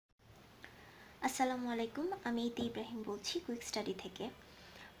আসসালামু আলাইকুম, আমি ইতি ইব্রাহিম বলছি কুইক স্টাডি থেকে।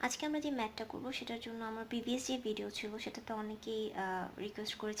 আজকে আমরা যে ম্যাথটা করব সেটার জন্য আমার প্রিভিয়াস যে ভিডিও ছিল সেটাতে অনেকেই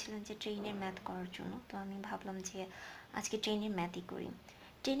রিকোয়েস্ট করেছিলেন যে ট্রেনের ম্যাথ করার জন্য। তো আমি ভাবলাম যে আজকে ট্রেনের ম্যাথই করি।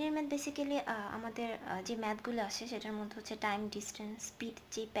 ট্রেনের ম্যাথ বেসিক্যালি আমাদের যে ম্যাথগুলো আসে সেটার মধ্যে হচ্ছে টাইম, ডিস্টেন্স, স্পিড,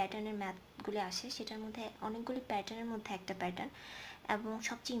 যে প্যাটার্নের ম্যাথগুলো আসে সেটার মধ্যে অনেকগুলি প্যাটার্নের মধ্যে একটা প্যাটার্ন, এবং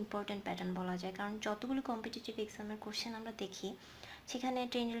সবচেয়ে ইম্পর্ট্যান্ট প্যাটার্ন বলা যায়, কারণ যতগুলো কম্পিটিটিভ এক্সামের কোশ্চেন আমরা দেখি সেখানে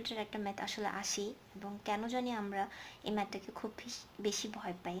ট্রেন রিলেটেড একটা ম্যাথ আসলে আসেই, এবং কেন জানি আমরা এই ম্যাথটাকে খুব বেশি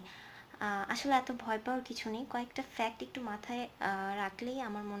ভয় পাই। আসলে এত ভয় পাওয়ার কিছু নেই, কয়েকটা ফ্যাক্ট একটু মাথায় রাখলেই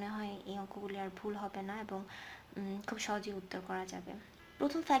আমার মনে হয় এই অঙ্কগুলি আর ভুল হবে না, এবং খুব সহজেই উত্তর করা যাবে।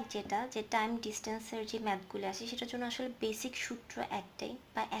 প্রথম ফ্যাক্ট যেটা, যে টাইম ডিস্টেন্সের যে ম্যাথগুলো আসে সেটার জন্য আসলে বেসিক সূত্র একটাই,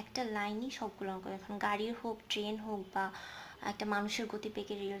 বা একটা লাইনই সবগুলো অঙ্ক, এখন গাড়ির হোক, ট্রেন হোক, বা একটা মানুষের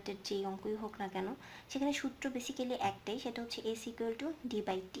গতিবেগের রিলেটেড যেই অঙ্কই হোক না কেন, সেখানে সূত্র বেসিক্যালি একটাই, সেটা হচ্ছে S equal to D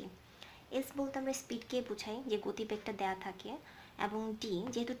by T. S বলতে আমরা স্পিডকে বোঝাই, যে গতিবেগটা দেওয়া থাকে, এবং ডি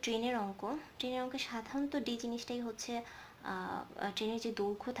যেহেতু ট্রেনের অঙ্কে সাধারণত ডি জিনিসটাই হচ্ছে ট্রেনের যে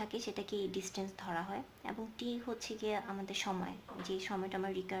দৈর্ঘ্য থাকে সেটাকে ডিস্টেন্স ধরা হয়, এবং টি হচ্ছে গিয়ে আমাদের সময়, যে সময়টা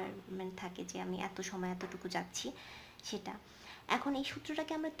আমার রিকোয়ারমেন্ট থাকে যে আমি এত সময় এতটুকু যাচ্ছি সেটা। এখন এই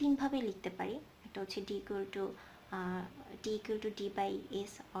সূত্রটাকে আমরা তিনভাবে লিখতে পারি। একটা হচ্ছে D equal to D by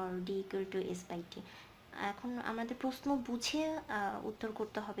S, or D equal to S by T. এখন আমাদের প্রশ্ন বুঝে উত্তর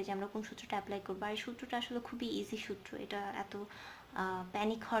করতে হবে যে আমরা কোন সূত্রটা অ্যাপ্লাই করবো। আর এই সূত্রটা আসলে খুবই ইজি সূত্র, এটা এত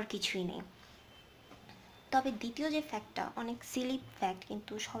প্যানিক হওয়ার কিছুই নেই। তবে দ্বিতীয় যে ফ্যাক্টটা অনেক সিলি ফ্যাক্ট,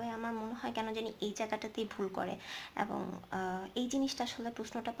 কিন্তু সবাই আমার মনে হয় কেন জানি এই জায়গাটাতেই ভুল করে, এবং এই জিনিসটা আসলে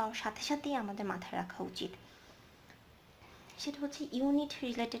প্রশ্নটা পাওয়ার সাথে সাথেই আমাদের মাথায় রাখা উচিত। সেটা হচ্ছে ইউনিট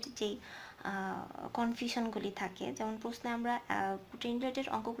রিলেটেড যেই কনফিউশনগুলি থাকে, যেমন প্রশ্নে আমরা ট্রেন রিলেটেড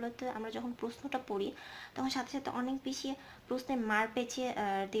অঙ্কগুলোতে আমরা যখন প্রশ্নটা পড়ি তখন সাথে সাথে অনেক বেশি প্রশ্নে মার পেঁচিয়ে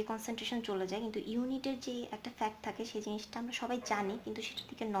দিয়ে কনসেন্ট্রেশন চলে যায়, কিন্তু ইউনিটের যে একটা ফ্যাক্ট থাকে সেই জিনিসটা আমরা সবাই জানি কিন্তু সেটার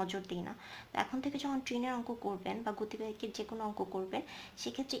দিকে নজর দিই না। তো এখন থেকে যখন ট্রেনের অঙ্ক করবেন বা গতিবেগের যে কোনো অঙ্ক করবেন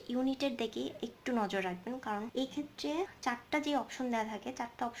সেক্ষেত্রে ইউনিটের দিকে একটু নজর রাখবেন, কারণ এই ক্ষেত্রে চারটা যে অপশন দেওয়া থাকে,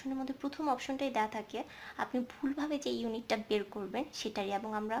 চারটা অপশনের মধ্যে প্রথম অপশনটাই দেওয়া থাকে আপনি ভুলভাবে যে ইউনিটটা বের করবেন সেটারই,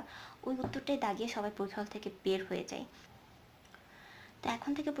 এবং আমরা ওই উত্তরটাই দাগিয়ে সবাই পরীক্ষা হল থেকে বের হয়ে যাই। তো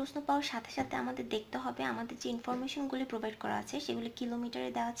এখন থেকে প্রশ্ন পাওয়ার সাথে সাথে আমাদের দেখতে হবে আমাদের যে ইনফরমেশনগুলি প্রোভাইড করা আছে সেগুলি কিলোমিটারে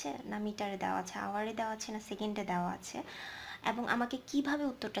দেওয়া আছে না মিটারে দেওয়া আছে, আওয়ারে দেওয়া আছে না সেকেন্ডে দেওয়া আছে, এবং আমাকে কিভাবে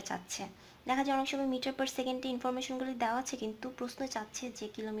উত্তরটা চাচ্ছে। দেখা যায় অনেক সময় মিটার পার সেকেন্ডে ইনফরমেশনগুলি দেওয়া আছে কিন্তু প্রশ্ন চাচ্ছে যে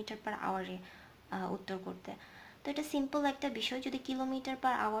কিলোমিটার পার আওয়ারে উত্তর করতে। তো এটা সিম্পল একটা বিষয়, যদি কিলোমিটার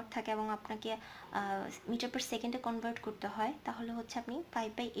পার আওয়ার থাকে এবং আপনাকে মিটার পার সেকেন্ডে কনভার্ট করতে হয় তাহলে হচ্ছে আপনি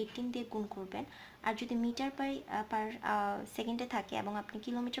 5/18 দিয়ে গুণ করবেন। আর যদি মিটার পার সেকেন্ডে থাকে এবং আপনি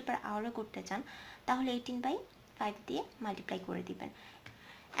কিলোমিটার পার আওয়ারে করতে চান তাহলে 18/5 দিয়ে মাল্টিপ্লাই করে দিবেন।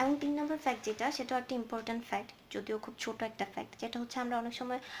 এবং 3 নম্বর ফ্যাক্ট যেটা, সেটাও একটা ইম্পর্ট্যান্ট ফ্যাক্ট, যদিও খুব ছোট একটা ফ্যাক্ট, যেটা হচ্ছে আমরা অনেক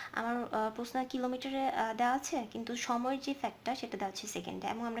সময় আমার প্রশ্ন কিলোমিটারে দেওয়া আছে কিন্তু সময়ের যে ফ্যাক্টটা সেটা দেওয়া আছে সেকেন্ডে,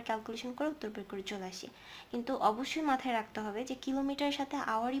 এবং আমরা ক্যালকুলেশন করে উত্তর বের করে চলে আসি। কিন্তু অবশ্যই মাথায় রাখতে হবে যে কিলোমিটারের সাথে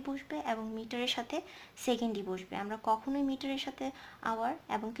আওয়ারই বসবে এবং মিটারের সাথে সেকেন্ডই বসবে। আমরা কখনোই মিটারের সাথে আওয়ার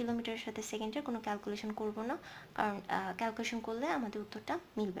এবং কিলোমিটারের সাথে সেকেন্ডের কোনো ক্যালকুলেশন করব না, কারণ ক্যালকুলেশন করলে আমাদের উত্তরটা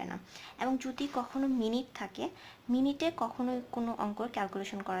মিলবে না। এবং যদি কখনো মিনিট থাকে, মিনিটে কখনোই কোনো অঙ্কর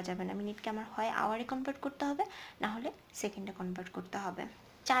ক্যালকুলেশন করা যাবে না, মিনিটকে আমার হয় আওয়ারে কনভার্ট করতে হবে না হলে সেকেন্ডে কনভার্ট করতে হবে।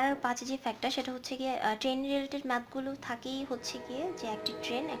 4 আর 5 যে ফ্যাক্টর সেটা হচ্ছে গিয়ে ট্রেন রিলেটেড ম্যাথগুলো থাকেই হচ্ছে গিয়ে যে একটি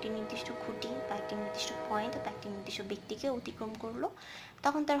ট্রেন একটি নির্দিষ্ট খুঁটি বা একটি নির্দিষ্ট পয়েন্ট বা একটি নির্দিষ্ট ব্যক্তিকে অতিক্রম করলো,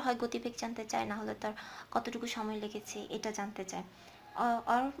 তখন তার হয় গতিবেগ জানতে চায় না হলে তার কতটুকু সময় লেগেছে এটা জানতে চায়।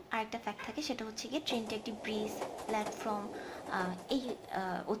 আর আরেকটা ফ্যাক্ট থাকে সেটা হচ্ছে গিয়ে ট্রেনটি একটি ব্রিজ, প্ল্যাটফর্ম এই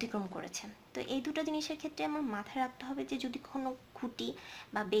অতিক্রম করেছে। তো এই দুটো জিনিসের ক্ষেত্রে আমার মাথায় রাখতে হবে যে যদি কোনো খুঁটি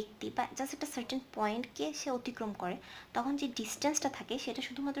বা ব্যক্তি বা জাস্ট একটা সার্টেন পয়েন্টকে সে অতিক্রম করে তখন যে ডিস্টেন্সটা থাকে সেটা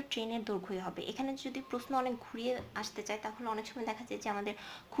শুধুমাত্র ট্রেনের দৈর্ঘ্যই হবে। এখানে যদি প্রশ্ন অনেক ঘুরিয়ে আসতে চায় তাহলে অনেক সময় দেখা যায় যে আমাদের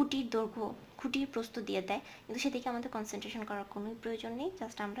খুঁটির প্রস্থ দিয়ে দেয়, কিন্তু সেদিকে আমাদের কনসেন্ট্রেশন করার কোনো প্রয়োজন নেই,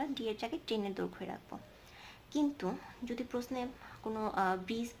 জাস্ট আমরা ডি এর জায়গায় ট্রেনের দৈর্ঘ্যই রাখবো। কিন্তু যদি প্রশ্নে কোনো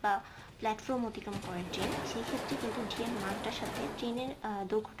ব্রিজ বা প্ল্যাটফর্ম অতিক্রম করে ট্রেন, সেই ক্ষেত্রে কিন্তু ডি এর মানটার সাথে ট্রেনের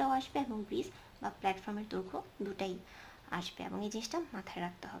দৈর্ঘ্যটাও আসবে এবং ব্রিজ বা প্ল্যাটফর্মের দৈর্ঘ্য দুটাই আসবে, এবং এই জিনিসটা মাথায়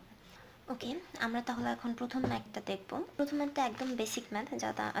রাখতে হবে। ওকে, আমরা তাহলে এখন প্রথম ম্যাথটা দেখব। প্রথম ম্যাথটা একদম বেসিক ম্যাথ, যা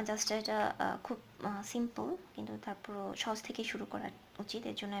জাস্ট এটা খুব সিম্পল, কিন্তু তারপরও সহজ থেকেই শুরু করা উচিত,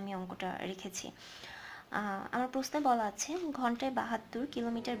 এর জন্য আমি অঙ্কটা রেখেছি। আমার প্রশ্নে বলা আছে ঘন্টায় 72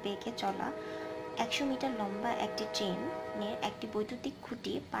 কিলোমিটার বেগে চলা 100 মিটার লম্বা একটি ট্রেনের একটি বৈদ্যুতিক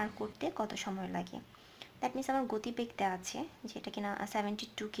খুঁটি পার করতে কত সময় লাগে। দ্যাট মিনস আমার গতিবেগ দেওয়া আছে যেটা কিনা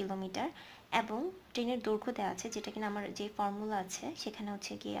 72 কিলোমিটার, এবং ট্রেনের দৈর্ঘ্য দেওয়া আছে যেটা কিনা আমার যে ফর্মুলা আছে সেখানে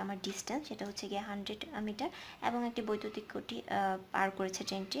হচ্ছে গিয়ে আমার ডিস্টেন্স সেটা হচ্ছে গিয়ে 100 মিটার, এবং একটি বৈদ্যুতিক খুঁটি পার করেছে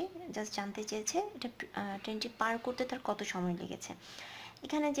ট্রেনটি। জাস্ট জানতে চেয়েছে এটা ট্রেনটি পার করতে তার কত সময় লেগেছে।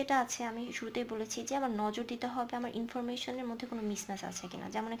 এখানে যেটা আছে আমি শুরুতেই বলেছি যে আমার নজর দিতে হবে আমার ইনফরমেশনের মধ্যে কোনো মিসম্যাচ আছে কিনা।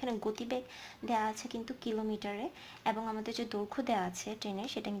 যেমন এখানে গতিবেগ দেওয়া আছে কিন্তু কিলোমিটারে, এবং আমাদের যে দৈর্ঘ্য দেওয়া আছে ট্রেনের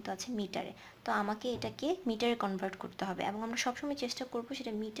সেটা কিন্তু আছে মিটারে। তো আমাকে এটাকে মিটারে কনভার্ট করতে হবে, এবং আমরা সবসময় চেষ্টা করব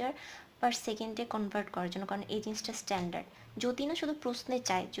সেটা মিটার পার সেকেন্ডে কনভার্ট করার জন্য, কারণ এই জিনিসটা স্ট্যান্ডার্ড। যদি না শুধু প্রশ্নে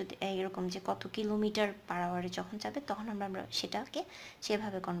চাই যদি এরকম যে কত কিলোমিটার পার আওয়ারে যখন যাবে তখন আমরা সেটাকে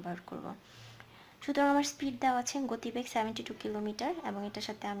সেভাবে কনভার্ট করব। সুতরাং আমার স্পিড দেওয়া আছে গতিবেগ 72 কিলোমিটার, এবং এটার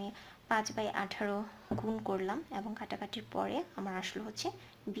সাথে আমি 5/18 গুণ করলাম, এবং কাটাকাটির পরে আমার আসলো হচ্ছে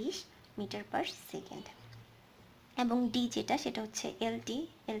 20 মিটার পার সেকেন্ড। এবং ডি যেটা সেটা হচ্ছে এলটি।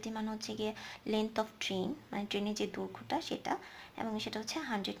 এলটি মানে হচ্ছে গিয়ে লেন্থ অফ ট্রেন, মানে ট্রেনের যে দৈর্ঘ্যটা সেটা, এবং সেটা হচ্ছে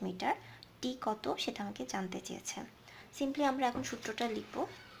 100 মিটার। টি কত সেটা আমাকে জানতে চেয়েছে। সিম্পলি আমরা এখন সূত্রটা লিখব,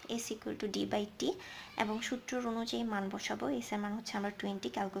 S equal to D by T, এবং সূত্রর অনুযায়ী মান বসাবো। এস এর মান হচ্ছে আমরা 20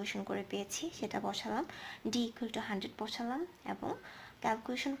 ক্যালকুলেশন করে পেয়েছি, সেটা বসালাম। ডি ইকুয়াল টু 100 বসালাম, এবং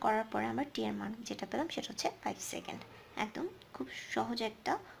ক্যালকুলেশন করার পরে আমরা টি এর মান যেটা পেলাম সেটা হচ্ছে 5 সেকেন্ড। একদম খুব সহজ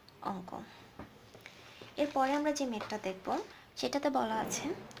একটা অঙ্ক। এরপরে আমরা যে ম্যাথটা দেখব সেটাতে বলা আছে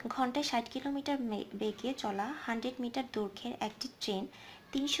ঘন্টায় 60 কিলোমিটার বেগে চলা 100 মিটার দৈর্ঘ্যের একটি ট্রেন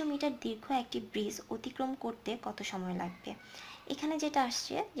 300 মিটার দীর্ঘ একটি ব্রিজ অতিক্রম করতে কত সময় লাগবে। এখানে যেটা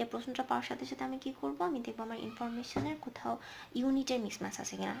আসছে যে প্রশ্নটা পাওয়ার সাথে সাথে আমি কি করব, আমি দেখবো আমার ইনফরমেশনের কোথাও ইউনিটের মিসম্যাচ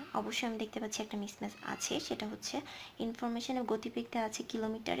আছে কিনা। অবশ্যই আমি দেখতে পাচ্ছি একটা মিসম্যাচ আছে, সেটা হচ্ছে ইনফরমেশনের গতিবেগ দেওয়া আছে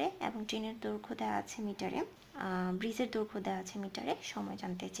কিলোমিটারে, এবং ট্রেনের দৈর্ঘ্য দেওয়া আছে মিটারে, ব্রিজের দৈর্ঘ্য দেওয়া আছে মিটারে, সময়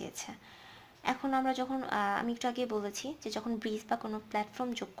জানতে চেয়েছে। এখন আমরা যখন আমি একটু আগে বলেছি যে যখন ব্রিজ বা কোনো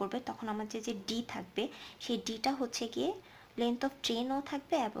প্ল্যাটফর্ম যোগ করবে তখন আমাদের যে ডি থাকবে সেই ডিটা হচ্ছে গিয়ে লেন্থ অফ ট্রেনও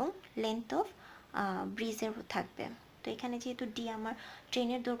থাকবে এবং লেন্থ অফ ব্রিজেরও থাকবে। তো এখানে যেহেতু ডি আমার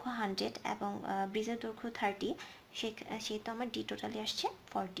ট্রেনের দৈর্ঘ্য 100 এবং ব্রিজের দৈর্ঘ্য 30, সেহেতু আমার ডি টোটালি আসছে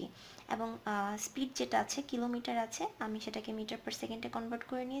 40। এবং স্পিড যেটা আছে কিলোমিটার আছে, আমি সেটাকে মিটার পার সেকেন্ডে কনভার্ট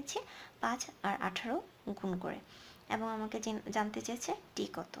করে নিয়েছি 5 আর 18 গুণ করে, এবং আমাকে জানতে চেয়েছে টি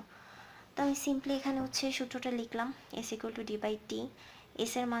কত। তো আমি সিম্পলি এখানে হচ্ছে সূত্রটা লিখলাম, S equal to D by T.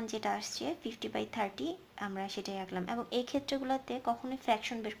 S এর মান যেটা আসছে 50/30 আমরা সেটাই রাখলাম। এবং এই ক্ষেত্রগুলোতে কখনোই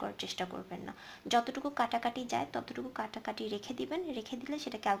ফ্র্যাকশন বের করার চেষ্টা করবেন না, যতটুকু কাটাকাটি যায় ততটুকু কাটাকাটি রেখে দিবেন, রেখে দিলে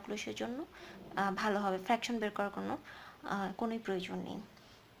সেটা ক্যালকুলেশনের জন্য ভালো হবে। ফ্র্যাকশন বের করার কোনোই প্রয়োজন নেই।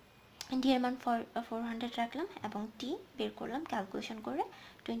 ডি এর মান 400 রাখলাম, এবং টি বের করলাম ক্যালকুলেশন করে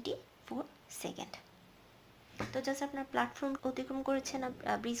 24 সেকেন্ড। তো জাস্ট আপনার প্ল্যাটফর্ম অতিক্রম করেছে না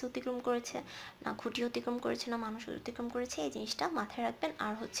ব্রিজ অতিক্রম করেছে না খুঁটি অতিক্রম করেছে না মানুষ অতিক্রম করেছে, এই জিনিসটা মাথায় রাখবেন।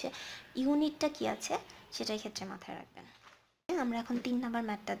 আর হচ্ছে ইউনিটটা কি আছে সেটাই ক্ষেত্রে মাথায় রাখবেন। আমরা এখন 3 নাম্বার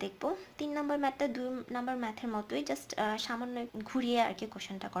ম্যাথটা দেখব। 3 নাম্বার ম্যাথটা 2 নাম্বার ম্যাথের মতোই, জাস্ট সামান্য ঘুরিয়ে আর কি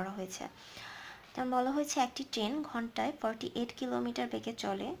কোশ্চেনটা করা হয়েছে। যেমন বলা হয়েছে একটি ট্রেন ঘন্টায় 48 কিলোমিটার বেগে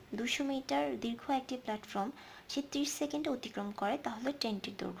চলে, 200 মিটার দীর্ঘ একটি প্ল্যাটফর্ম সে 30 সেকেন্ডে অতিক্রম করে, তাহলে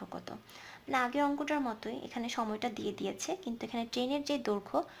ট্রেনটির দৈর্ঘ্য কত। মানে আগের অঙ্কটার মতোই এখানে সময়টা দিয়ে দিয়েছে, কিন্তু এখানে ট্রেনের যে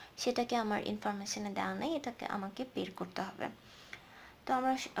দৈর্ঘ্য সেটাকে আমার ইনফরমেশনে দেওয়া নেই, এটাকে আমাকে বের করতে হবে। তো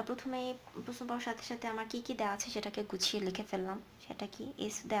আমরা প্রথমে প্রশ্ন পড়ার সাথে সাথে আমার কী কী দেওয়া আছে সেটাকে গুছিয়ে লিখে ফেললাম। সেটা কি,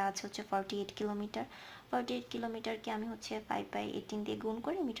 এস দেওয়া আছে হচ্ছে 48 কিলোমিটার। 48 কিলোমিটারকে আমি হচ্ছে 5/18 দিয়ে গুণ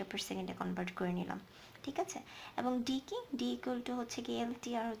করে মিটার পার সেকেন্ডে কনভার্ট করে নিলাম, ঠিক আছে। এবং ডি কি, ডি ইকুয়াল টু হচ্ছে কি এলটি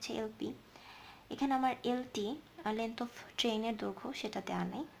আর হচ্ছে এলপি। এখানে আমার এলটি লেন্থ অফ ট্রেনের দৈর্ঘ্য সেটা দেওয়া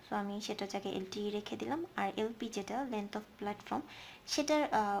নেই, সো আমি সেটা জায়গায় এলটি রেখে দিলাম। আর এলপি যেটা লেন্থ অফ প্ল্যাটফর্ম সেটার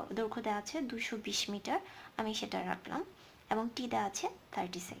দৈর্ঘ্য দেওয়া আছে 220 মিটার, আমি সেটা রাখলাম। এবং টি দেওয়া আছে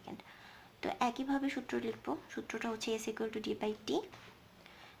 30 সেকেন্ড। তো একইভাবে সূত্র লিখব, সূত্রটা হচ্ছে S equal to D by T,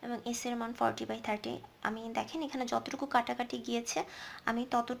 এবং এস এর মান 40/30। আমি দেখেন এখানে যতটুকু কাটাকাটি গিয়েছে আমি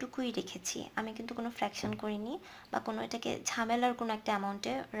ততটুকুই রেখেছি, আমি কিন্তু কোনো ফ্র্যাকশন করিনি বা কোনো এটাকে ঝামেলার কোনো একটা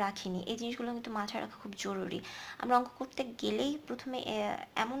অ্যামাউন্টে রাখিনি। এই জিনিসগুলো কিন্তু মাথায় রাখা খুব জরুরি। আমরা অঙ্ক করতে গেলেই প্রথমে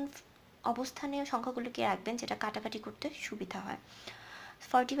এমন অবস্থানে সংখ্যাগুলোকে রাখবেন যেটা কাটাকাটি করতে সুবিধা হয়।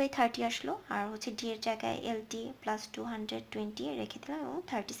 40/30 আসলো, আর হচ্ছে ডি এর জায়গায় এলটি প্লাস 220 রেখে দিলাম এবং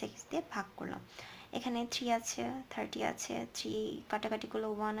 30 সেকেন্ডস দিয়ে ভাগ করলাম। এখানে 3 আছে, 30 আছে, 3 কাটাকাটি করলে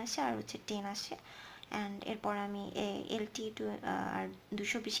 1 আসে, আর হচ্ছে 10 আসে। অ্যান্ড এরপর আমি এলটি আর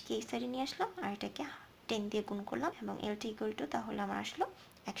 220কে এই সাইডে নিয়ে আসলাম, আর এটাকে 10 দিয়ে গুণ করলাম, এবং এলটি ইকুয়াল টু তাহলে আমার আসলো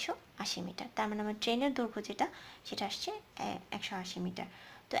 180 মিটার। তার মানে আমার ট্রেনের দৈর্ঘ্য যেটা সেটা আসছে 180 মিটার।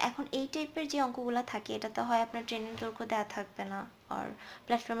 তো এখন এই টাইপের যে অঙ্কগুলো থাকে এটাতে হয় আপনার ট্রেনের দৈর্ঘ্য দেওয়া থাকবে না, আর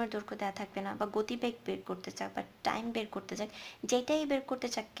প্ল্যাটফর্মের দৈর্ঘ্য দেওয়া থাকবে না, বা গতিবেগ বের করতে চাক বা টাইম বের করতে চাক, যেটাই বের করতে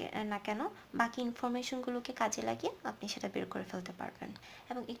চাক না কেন বাকি ইনফরমেশনগুলোকে কাজে লাগিয়ে আপনি সেটা বের করে ফেলতে পারবেন।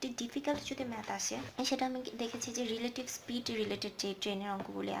 এবং একটি ডিফিকাল্ট যদি ম্যাথ আসে, সেটা আমি দেখেছি যে রিলেটিভ স্পিড রিলেটেড যে ট্রেনের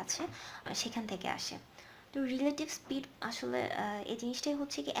অঙ্কগুলি আছে সেখান থেকে আসে। তো রিলেটিভ স্পিড আসলে এই জিনিসটাই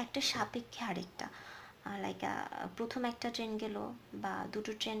হচ্ছে কি একটা সাপেক্ষে আরেকটা, লাইক প্রথম একটা ট্রেন গেল বা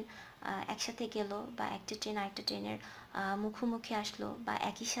দুটো ট্রেন একসাথে গেল, বা একটা ট্রেন আরেকটা ট্রেনের মুখোমুখি আসলো, বা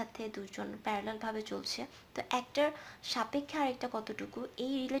একই সাথে দুজন প্যারালালভাবে চলছে। তো একটার সাপেক্ষে আরেকটা কতটুকু,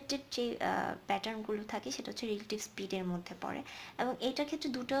 এই রিলেটেড যে প্যাটার্নগুলো থাকে সেটা হচ্ছে রিলেটিভ স্পিডের মধ্যে পড়ে। এবং এইটার ক্ষেত্রে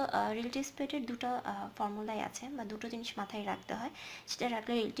দুটো রিলেটিভ স্পিডের দুটো ফর্মুলাই আছে, বা দুটো জিনিস মাথায় রাখতে হয়। সেটা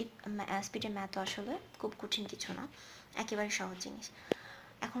রাখলে রিলেটিভ স্পিডের ম্যাথ আসলে খুব কঠিন কিছু না, একেবারে সহজ জিনিস।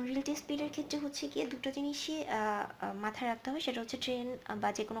 এখন রিলেটিভ স্পিডের ক্ষেত্রে হচ্ছে গিয়ে দুটো জিনিসই মাথায় রাখতে হবে। সেটা হচ্ছে ট্রেন বা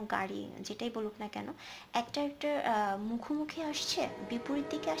যে কোনো গাড়ি যেটাই বলুক না কেন, একটা মুখোমুখি আসছে, বিপরীত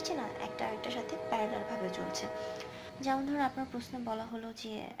দিকে আসছে না, একটা একটার সাথে প্যারালালভাবে চলছে। যেমন ধরুন আপনার প্রশ্নে বলা হলো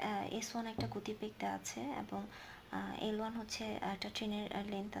যে S1 একটা গতিবেগ দেওয়া আছে, এবং L1 হচ্ছে একটা ট্রেনের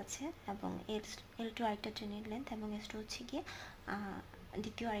লেন্থ আছে, এবং L2 আরেকটা ট্রেনের লেন্থ, এবং S2 হচ্ছে গিয়ে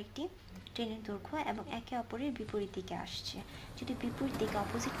দ্বিতীয় আরেকটি ট্রেনের দৈর্ঘ্য, এবং একে অপরের বিপরীত দিকে আসছে। যদি বিপরীত দিকে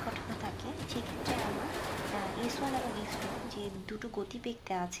অপোজিট ঘটনা থাকে সেক্ষেত্রে আমার S1 এবং S2 যে দুটো গতিবেগ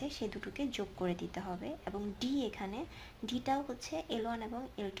দেওয়া আছে সেই দুটোকে যোগ করে দিতে হবে, এবং এখানে ডিটাও হচ্ছে L1 এবং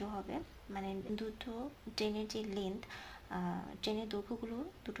L2 হবে, মানে দুটো ট্রেনের যে লেন্থ, ট্রেনের দৈর্ঘ্যগুলো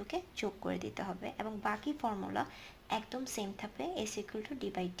দুটোকে যোগ করে দিতে হবে। এবং বাকি ফর্মুলা একদম সেম থাকবে, S ইকুয়াল টু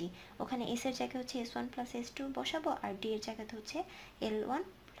D/T। ওখানে S এর জায়গায় হচ্ছে S1 প্লাস S2 বসাবো, আর D এর জায়গাতে হচ্ছে L1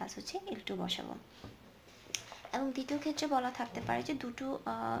 প্লাস হচ্ছে L2 বসাবো। এবং দ্বিতীয় ক্ষেত্রে বলা থাকতে পারে যে দুটো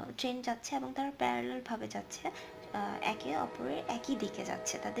ট্রেন যাচ্ছে এবং তারা প্যারালালভাবে যাচ্ছে, একে অপরের একই দিকে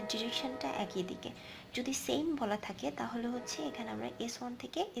যাচ্ছে, তাদের ডিরেকশনটা একই দিকে। যদি সেম বলা থাকে তাহলে হচ্ছে এখানে আমরা S1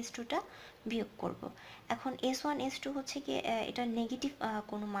 থেকে S2টা বিয়োগ করব। এখন S1 S2 হচ্ছে কি এটা নেগেটিভ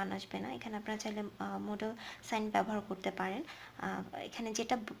কোনো মান আসবে না, এখানে আপনারা চাইলে মডেল সাইন ব্যবহার করতে পারেন। এখানে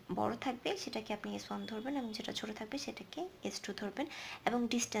যেটা বড় থাকবে সেটাকে আপনি S1 ধরবেন, এবং যেটা ছোট থাকবে সেটাকে S2 ধরবেন। এবং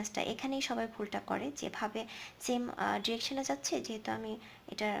ডিস্টেন্সটা এখানেই সবাই ভুলটা করে, যেভাবে সেম ডিরেকশনে যাচ্ছে, যেহেতু আমি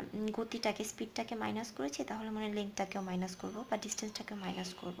এটার গতিটাকে স্পিডটাকে মাইনাস করেছি, তাহলে মানে লেন্থটাকেও মাইনাস করব বা ডিস্টেন্সটাকেও মাইনাস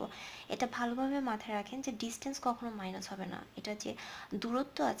করব। এটা ভালোভাবে মাথায় রাখেন যে ডিস্টেন্স কখনো মাইনাস হবে না, এটা যে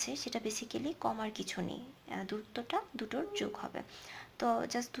দূরত্ব আছে সেটা বেসিক্যালি কমার কিছু নেই, দূরত্বটা দুটোর যোগ হবে। তো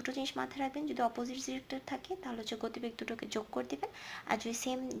জাস্ট দুটো জিনিস মাথায় রাখবেন, যদি অপোজিট ডিরেক্টর থাকে তাহলে হচ্ছে গতিবেগ দুটোকে যোগ করে দেবেন, আর যদি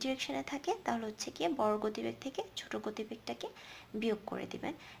সেম ডিরেকশনে থাকে তাহলে হচ্ছে গিয়ে বড় গতিবেগ থেকে ছোট গতিবেগটাকে বিয়োগ করে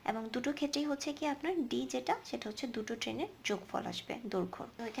দিবেন। এবং দুটো ক্ষেত্রেই হচ্ছে কি আপনার যেটা সেটা হচ্ছে দুটো ট্রেনের যোগফল আসবে, দৈর্ঘ্য।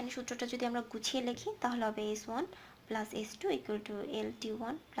 তো এখানে সূত্রটা যদি আমরা গুছিয়ে লিখি তাহলে হবে S1 plus S2 equal to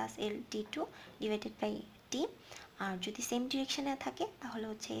LT1 plus LT2 divided by T। আর যদি সেম ডিরেকশনে থাকে তাহলে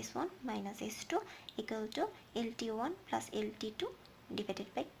হচ্ছে S1 minus S2 equal to LT1 plus LT2 divided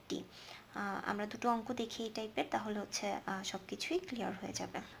by T। আমরা দুটো অঙ্ক দেখি এই টাইপের, তাহলে হচ্ছে সব কিছুই ক্লিয়ার হয়ে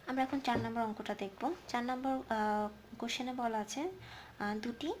যাবে। আমরা এখন 4 নম্বর অঙ্কটা দেখব। 4 নম্বর কোশ্চেনে বলা আছে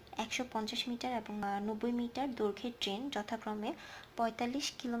দুটি 150 মিটার এবং 90 মিটার দৈর্ঘ্যের ট্রেন যথাক্রমে 45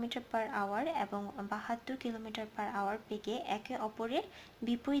 কিলোমিটার পার আওয়ার এবং 72 কিলোমিটার পার আওয়ার বেগে একে অপরের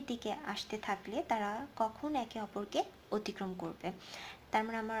বিপরীত দিকে আসতে থাকলে তারা কখন একে অপরকে অতিক্রম করবে। তার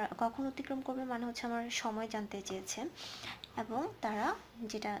মানে আমার কখন অতিক্রম করবে মানে হচ্ছে আমার সময় জানতে চেয়েছে, এবং তারা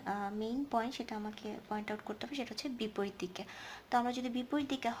যেটা মেইন পয়েন্ট সেটা আমাকে পয়েন্ট আউট করতে হবে, সেটা হচ্ছে বিপরীত দিকে। তো আমরা যদি বিপরীত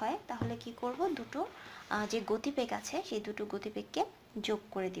দিকে হয় তাহলে কি করব, দুটো যে গতিবেগ আছে সেই দুটো গতিবেগকে যোগ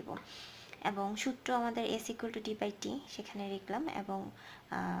করে দিব। এবং সূত্র আমাদের S ইকুয়াল টু D/T সেখানে লিখলাম, এবং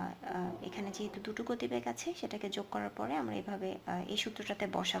এখানে যেহেতু দুটো গতিবেগ আছে সেটাকে যোগ করার পরে আমরা এভাবে এই সূত্রটাতে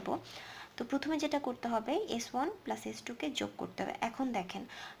বসাবো। তো প্রথমে যেটা করতে হবে S1 প্লাস S2 কে যোগ করতে হবে। এখন দেখেন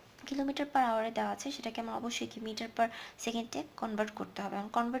কিলোমিটার পার আওয়ারে দেওয়া আছে, সেটাকে আমার অবশ্যই কি মিটার পার সেকেন্ডে কনভার্ট করতে হবে।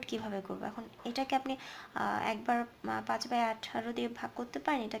 এখন কনভার্ট কীভাবে করবো, এখন এটাকে আপনি একবার 5/18 দিয়ে ভাগ করতে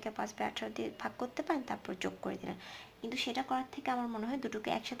পারেন, এটাকে 5/18 দিয়ে ভাগ করতে পারেন, তারপর যোগ করে দিলেন। কিন্তু সেটা করার থেকে আমার মনে হয় দুটোকে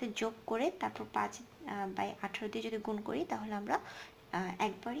একসাথে যোগ করে তারপর 5/18 দিয়ে যদি গুণ করি তাহলে আমরা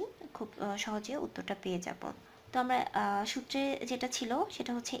একবারই খুব সহজে উত্তরটা পেয়ে যাব। তো আমরা সূত্রে যেটা ছিল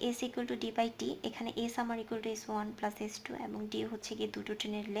সেটা হচ্ছে S ইকুয়াল টু D/T। এখানে S আমার equal to S1 plus S2, এবং D হচ্ছে গিয়ে দুটো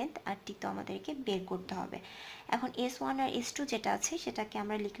ট্রেনের লেন্থ, আর T তো আমাদেরকে বের করতে হবে। এখন S1 আর S2 যেটা আছে সেটাকে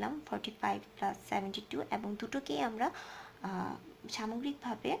আমরা লিখলাম 45 প্লাস 72, এবং দুটোকেই আমরা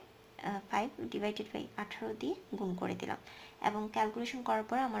সামগ্রিকভাবে 5 ডিভাইডেড বাই 18 দিয়ে গুণ করে দিলাম, এবং ক্যালকুলেশন করার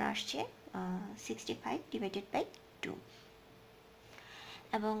পরে আমার আসছে 65 ডিভাইডেড বাই 2।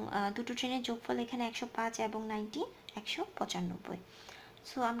 এবং দুটো ট্রেনের যোগফল এখানে 105 এবং 90 195।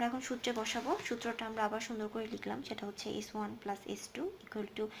 সো আমরা এখন সূত্রে বসাবো। সূত্রটা আমরা আবার সুন্দর করে লিখলাম, সেটা হচ্ছে S1 plus S2 equal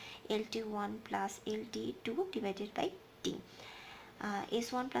to LT1 plus LT2 divided by T.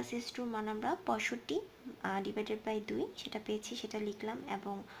 S1 plus S2 মান আমরা 65 ডিভাইডেড বাই 2 সেটা পেয়েছি, সেটা লিখলাম,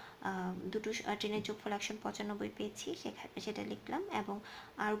 এবং দুটো ট্রেনের যোগফল 195 পেয়েছি, সেটা লিখলাম, এবং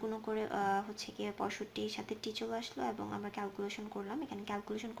আর গুণ করে হচ্ছে গিয়ে 65 সাথে টি চলে আসলো, এবং আমরা ক্যালকুলেশন করলাম। এখানে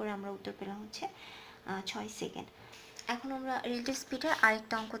ক্যালকুলেশন করে আমরা উত্তর পেলাম হচ্ছে 6 সেকেন্ড। এখন আমরা রিলেটিভ স্পিডের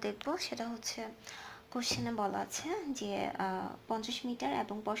আরেকটা অঙ্ক দেখব, সেটা হচ্ছে কোশ্চেনে বলা আছে যে 50 মিটার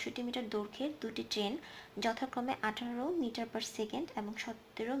এবং 65 মিটার দৈর্ঘ্যের দুটি ট্রেন যথাক্রমে 18 মিটার পার সেকেন্ড এবং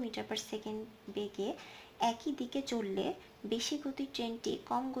 17 মিটার পার সেকেন্ড বেগে একই দিকে চললে বেশি গতির ট্রেনটি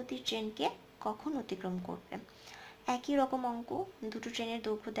কম গতির ট্রেনকে কখন অতিক্রম করবে। একই রকম অঙ্ক, দুটো ট্রেনের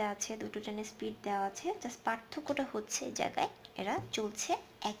দৈর্ঘ্য দেওয়া আছে, দুটো ট্রেনের স্পিড দেওয়া আছে, জাস্ট পার্থক্যটা হচ্ছে জায়গায় এরা চলছে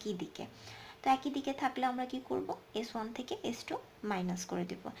একই দিকে। তো একই দিকে থাকলে আমরা কি করব, S1 থেকে S2 মাইনাস করে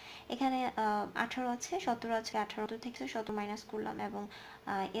দেব। এখানে 18 আছে, 17 আছে, 18 থেকে 17 মাইনাস করলাম, এবং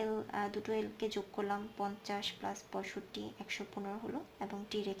এল দুটো এলকে যোগ করলাম, 50 প্লাস 65 115 হলো, এবং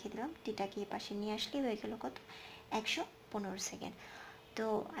টি রেখে দিলাম। টিটাকে এ পাশে নিয়ে আসলেই হয়ে গেল কত, 115 সেকেন্ড। তো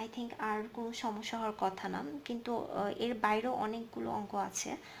আই থিঙ্ক আর কোনো সমস্যা হওয়ার কথা না, কিন্তু এর বাইরেও অনেকগুলো অঙ্ক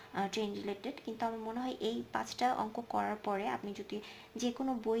আছে ট্রেন রিলেটেড, কিন্তু আমার মনে হয় এই 5টা অঙ্ক করার পরে আপনি যদি যে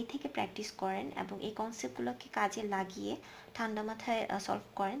কোনো বই থেকে প্র্যাকটিস করেন এবং এই কনসেপ্টগুলোকে কাজে লাগিয়ে ঠান্ডা মাথায় সলভ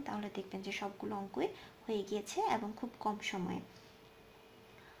করেন, তাহলে দেখবেন যে সবগুলো অঙ্কই হয়ে গিয়েছে এবং খুব কম সময়ে।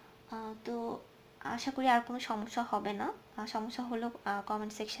 তো আশা করি আর কোনো সমস্যা হবে না। সমস্যা হলেও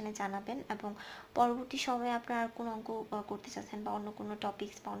কমেন্ট সেকশানে জানাবেন, এবং পরবর্তী সময়ে আপনারা আর কোনো অঙ্ক করতে চাচ্ছেন বা অন্য কোনো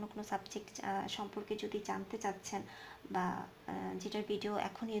টপিকস বা অন্য কোনো সাবজেক্ট সম্পর্কে যদি জানতে চাচ্ছেন, বা যেটার ভিডিও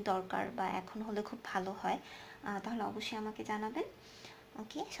এখনই দরকার বা এখন হলে খুব ভালো হয়, তাহলে অবশ্যই আমাকে জানাবেন।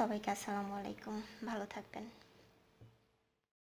 ওকে, সবাইকে আসসালামু আলাইকুম, ভালো থাকবেন।